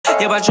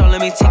Yeah, by Joe, let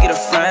me take it to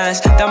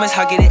France. Diamonds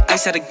hot, get it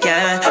ice out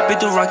again. Been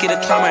through rocky, the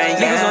climber,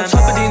 and niggas on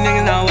top of these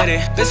niggas not with it.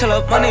 Bitch, I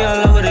love money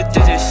all over the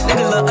digits.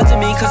 Niggas look up to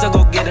me cause I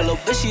go get it. Little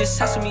bitch, she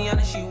obsessed with me,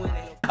 and she with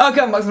it.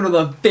 Welcome back to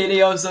another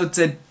video. So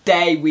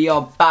today we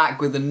are back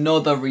with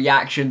another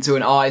reaction to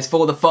an artist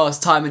for the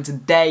first time, and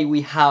today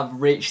we have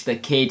Rich the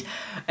Kid.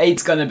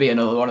 It's gonna be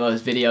another one of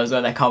those videos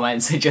where their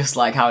comments are just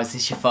like, how is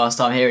this your first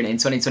time hearing it in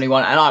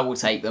 2021? And I will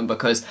take them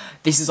because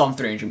this is on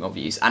 300 million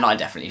views and I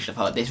definitely should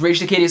have heard this. Rich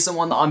the Kid is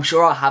someone that I'm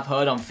sure I have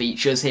heard on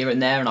features here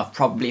and there, and I've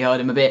probably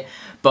heard him a bit,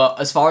 but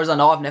as far as I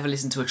know, I've never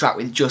listened to a track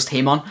with just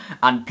him on.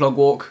 And Plug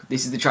Walk,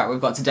 this is the track we've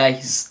got today.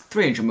 It's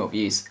 300 million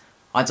views.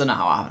 I don't know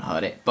how I haven't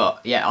heard it,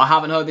 but yeah, I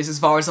haven't heard this as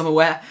far as I'm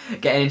aware,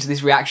 getting into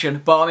this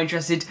reaction, but I'm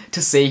interested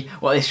to see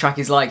what this track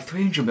is like.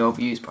 300 million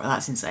views, bro,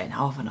 that's insane.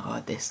 How have I not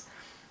heard this?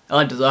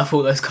 I deserve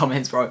all those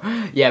comments, bro.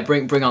 Yeah,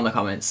 bring on the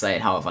comments saying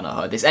how have I not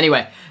heard this.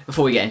 Anyway,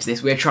 before we get into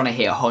this, we're trying to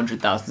hit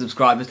 100,000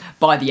 subscribers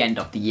by the end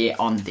of the year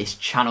on this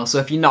channel. So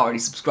if you're not already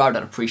subscribed,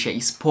 I'd appreciate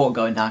your support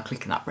going down,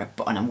 clicking that red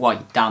button, and while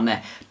you're down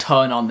there,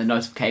 turn on the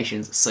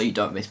notifications so you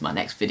don't miss my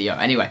next video.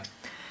 Anyway,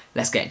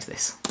 let's get into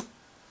this.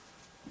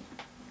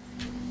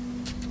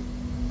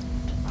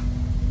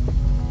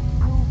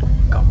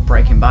 Got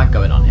Breaking Bad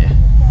going on here.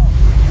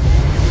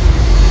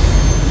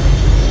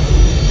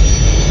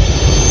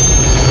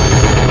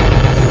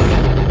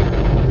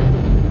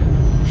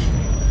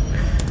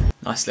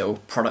 Nice little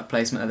product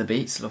placement of the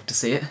beats, love to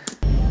see it.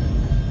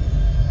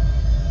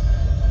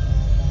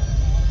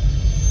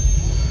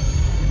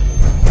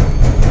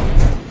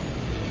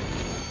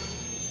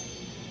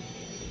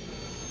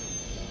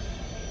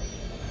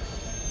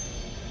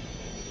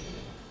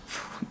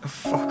 What the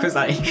fuck was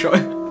that intro?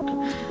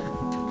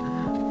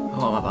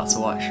 What am I about to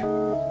watch?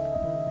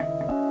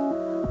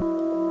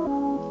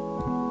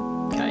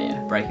 Okay,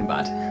 yeah, Breaking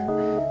Bad.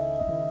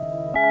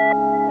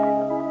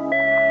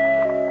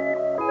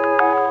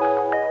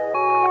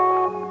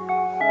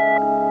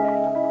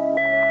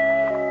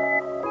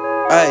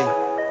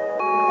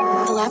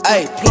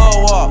 Hey,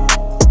 plug up.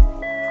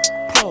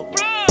 I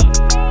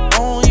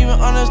don't even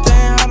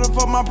understand how the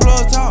fuck my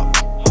plug talk.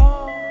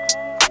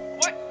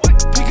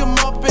 Pick him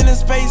up in a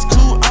space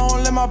coupe, I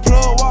don't let my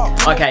plug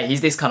walk. Okay,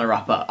 he's this kind of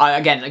rapper.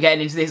 Again,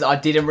 getting into this, I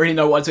didn't really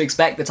know what to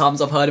expect. The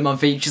times I've heard him on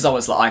features, I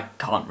was like, I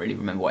can't really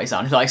remember what he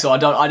sounded like, so I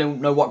don't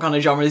know what kind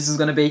of genre this is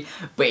going to be,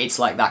 but it's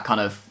like that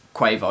kind of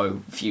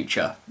Quavo,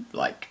 Future,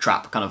 like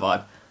trap kind of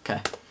vibe.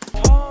 Okay.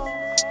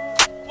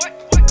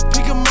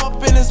 Pick him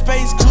up in a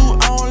space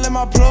coupe, I don't let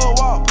my plug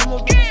walk.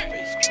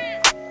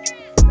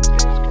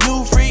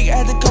 New freak,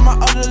 had to cut my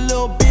other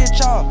little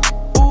bitch off.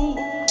 Ooh.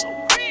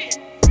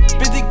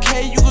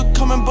 50K, you could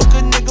come and book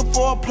a nigga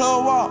for a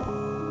plug walk.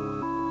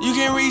 You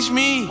can reach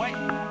me.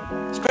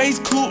 Space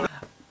coupe.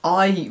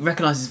 I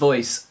recognise his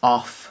voice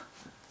off,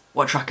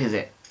 what track is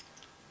it?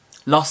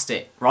 Lost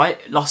It,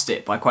 right? Lost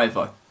It by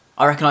Quavo.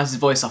 I recognise his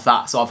voice off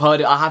that, so I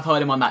have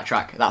heard him on that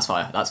track. That's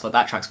fire.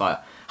 That track's fire.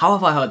 How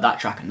have I heard that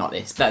track and not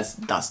this?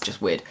 That's just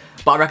weird.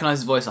 But I recognise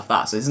his voice off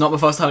that, so this is not my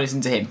first time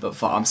listening to him,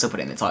 but I'm still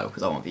putting it in the title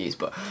because I want views,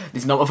 but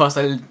this is not my first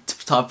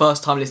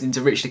time listening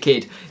to Rich the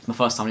Kid. It's my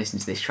first time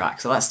listening to this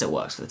track, so that still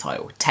works for the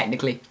title.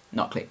 Technically,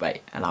 not clickbait.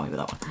 Allow me with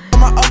that one.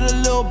 My other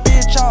little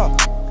bitch off.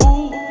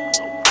 Ooh.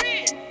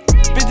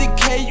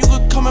 50K, you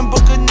could come and book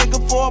a nigga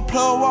for a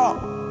plug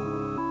walk.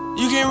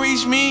 You can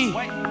reach me.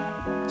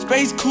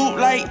 Space coupe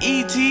like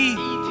E.T.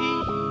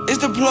 It's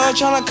the plug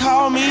tryna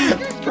call me.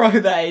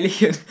 Bro, the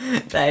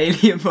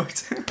alien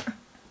button.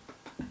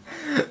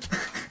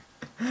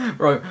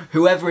 Bro,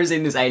 whoever is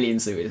in this alien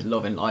suit is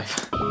loving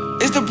life.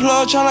 It's the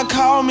plug tryna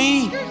call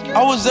me.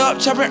 I was up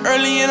chopping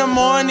early in the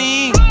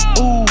morning.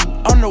 Ooh,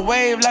 on the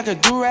wave like a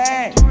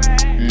do-rag.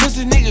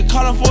 Pussy nigga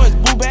calling for his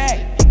boo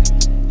bag.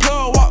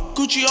 Plug walk,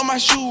 Gucci on my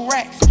shoe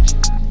rack.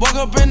 Walk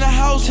up in the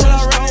house till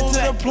I ran into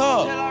the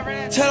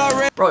plug. Till I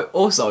ran. Bro,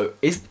 also,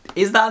 is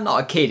that not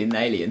a kid in the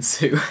alien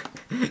suit?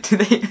 Do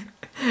they?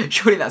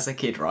 Surely that's a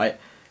kid, right?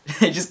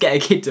 They just get a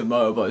kid to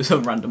motorboat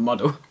some random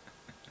model.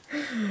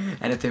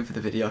 Anything for the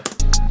video.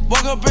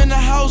 Walk up in the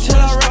house till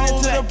I ran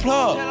into the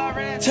plug.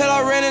 Till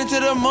I ran into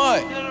the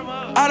mud.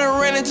 I done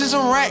ran into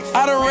some racks.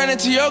 I done ran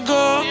into your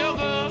girl.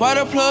 Why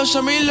the plug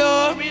show me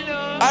love?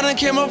 I done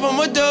came up from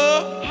a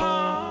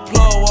dub.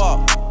 Plug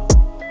walk.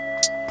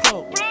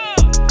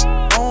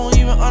 I don't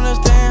even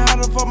understand how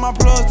the fuck my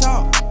plug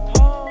talk.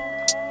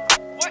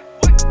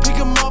 Pick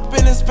him up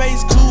in a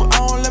space coupe,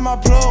 I don't let my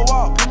plug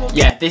walk.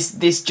 Yeah,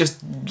 this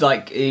just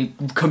like it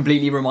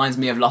completely reminds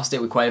me of Lost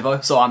It with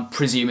Quavo, so I'm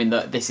presuming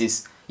that this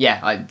is,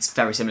 yeah, it's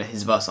very similar to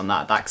his verse on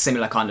that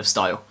similar kind of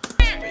style.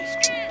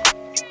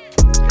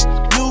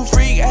 New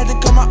freak, had to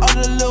cut my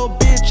other little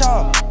bitch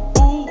off.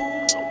 Ooh.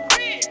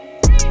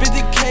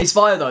 50K. It's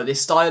fire though,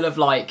 this style of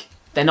like,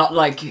 they're not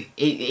like,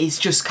 it's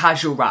just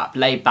casual rap,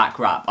 laid back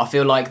rap. I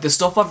feel like the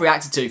stuff I've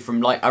reacted to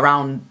from like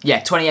around, yeah,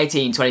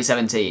 2018,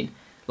 2017,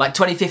 like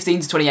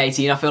 2015 to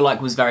 2018, I feel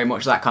like was very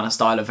much that kind of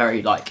style of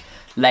very like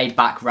laid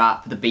back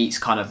rap. The beats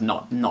kind of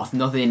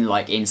nothing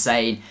like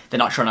insane. They're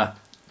not trying to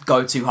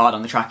go too hard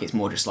on the track. It's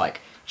more just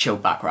like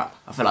chilled back rap.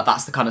 I feel like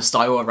that's the kind of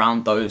style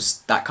around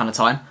that kind of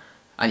time.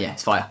 And yeah,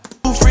 it's fire.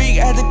 Freak,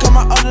 had to cut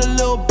my other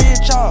little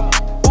bitch off.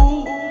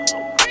 Ooh.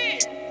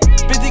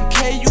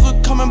 50K, you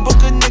could come and book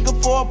a nigga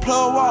for a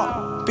plug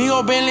walk. Big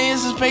ol' Bentley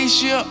is a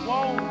spaceship.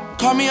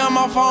 Call me on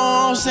my phone,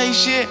 I don't say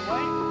shit.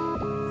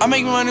 I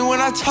make money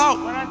when I talk.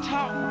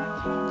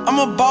 I'm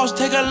a boss,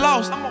 take a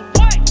loss.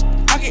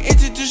 I can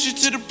introduce you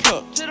to the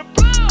plug.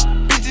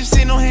 Bitches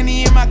sitting on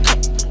Henny in my cup.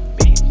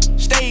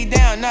 Stay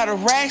down, now the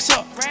racks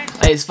up.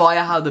 It's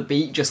fire how the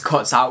beat just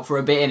cuts out for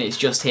a bit and it's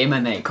just him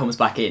and then it comes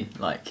back in.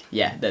 Like,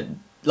 yeah, the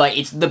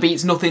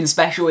beat's nothing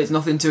special, it's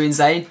nothing too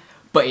insane,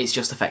 but it's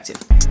just effective.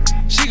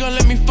 She gon'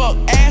 let me fuck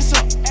ass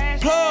up.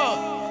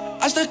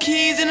 Plug. I stuck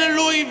keys in a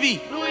Louis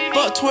V.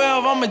 Fuck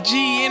 12, I'm a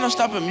G, ain't no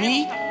stopping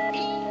me.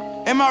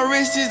 And my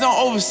wrist is on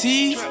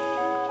overseas.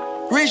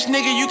 Rich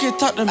nigga, you can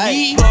talk to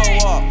me. Plug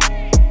up.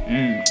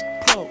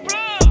 Plug.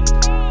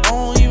 I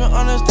don't even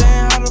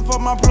understand how the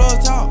fuck my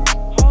plug talk.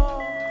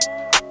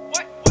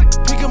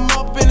 Pick him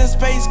up in a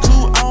space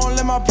coupe, I don't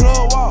let my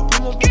plug walk.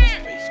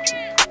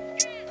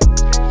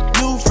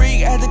 New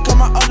freak, had to cut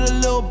my other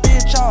little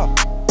bitch off.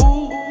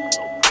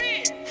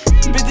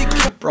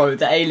 Bro,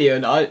 the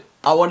alien, I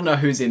want to know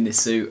who's in this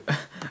suit.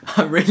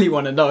 I really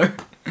want to know.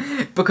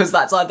 Because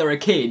that's either a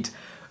kid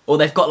or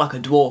they've got like a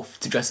dwarf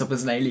to dress up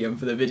as an alien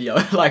for the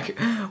video. Like,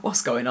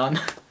 what's going on?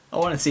 I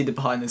want to see the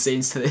behind the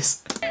scenes to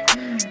this.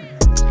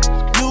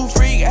 New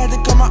freak, had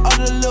to cut my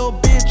other little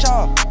bitch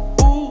off.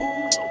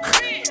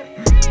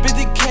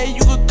 50K,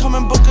 you could come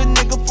and book a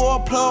nigga for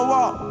a plug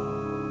walk.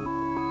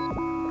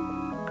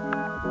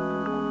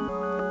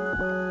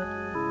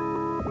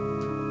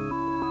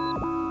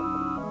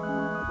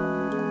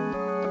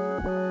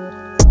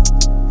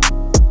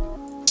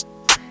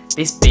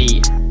 This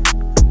beat.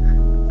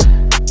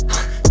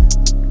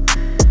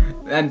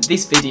 And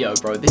this video,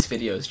 bro, this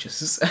video is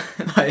just,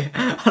 like,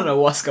 I don't know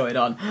what's going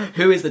on.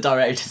 Who is the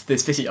director to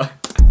this video?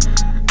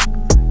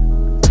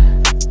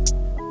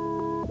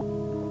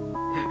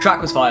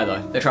 Track was fire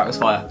though, the track was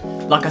fire.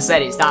 Like I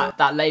said, it's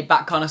that laid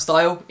back kind of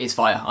style is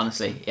fire,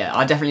 honestly. Yeah,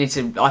 I definitely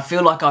need to, I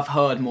feel like I've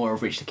heard more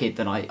of Rich the Kid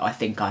than I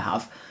think I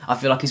have. I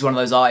feel like he's one of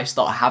those artists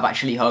that I have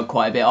actually heard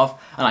quite a bit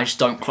of, and I just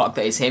don't clock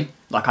that it's him.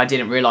 Like, I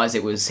didn't realise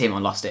it was him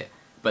on Lost It,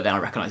 but then I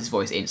recognised his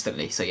voice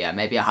instantly, so yeah,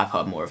 maybe I have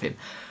heard more of him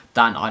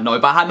than I know,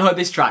 but I hadn't heard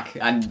this track,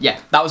 and yeah,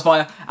 that was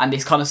fire, and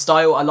this kind of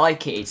style, I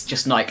like it. It's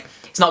just like,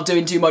 it's not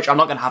doing too much. I'm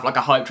not going to have like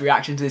a hyped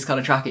reaction to this kind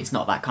of track. It's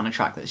not that kind of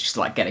track that's just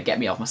like gonna get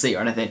me off my seat or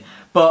anything,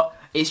 but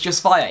it's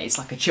just fire. It's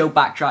like a chill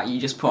back track.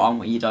 You just put on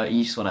what you don't,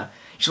 you just want to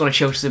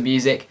chill to some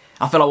music.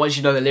 I feel like once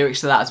you know the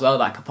lyrics to that as well,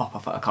 that could pop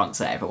off at a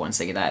concert, everyone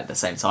singing that at the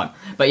same time.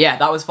 But yeah,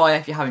 that was fire.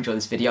 If you have enjoyed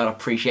this video, I'd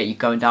appreciate you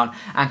going down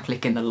and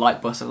clicking the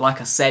like button. Like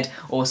I said,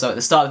 also at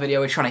the start of the video,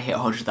 we're trying to hit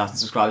 100,000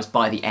 subscribers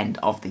by the end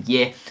of the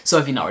year. So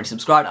if you're not already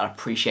subscribed, I'd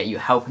appreciate you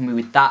helping me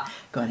with that.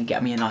 Go and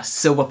get me a nice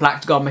silver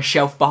plaque to go on my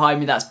shelf behind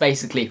me. That's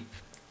basically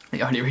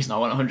the only reason I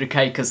want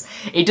 100k, because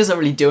it doesn't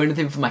really do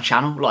anything for my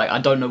channel. Like, I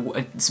don't know,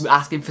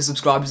 asking for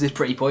subscribers is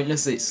pretty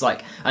pointless. It's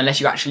like,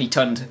 unless you actually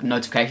turn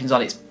notifications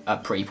on, it's a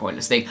pretty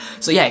pointless thing.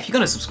 So yeah, if you're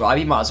going to subscribe,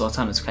 you might as well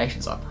turn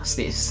notifications on.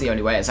 It's the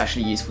only way it's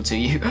actually useful to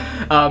you.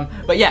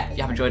 But yeah, if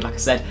you have enjoyed, like I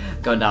said,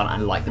 go down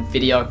and like the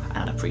video, and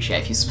I'd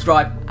appreciate if you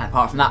subscribe. And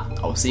apart from that,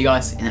 I will see you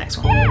guys in the next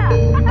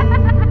one.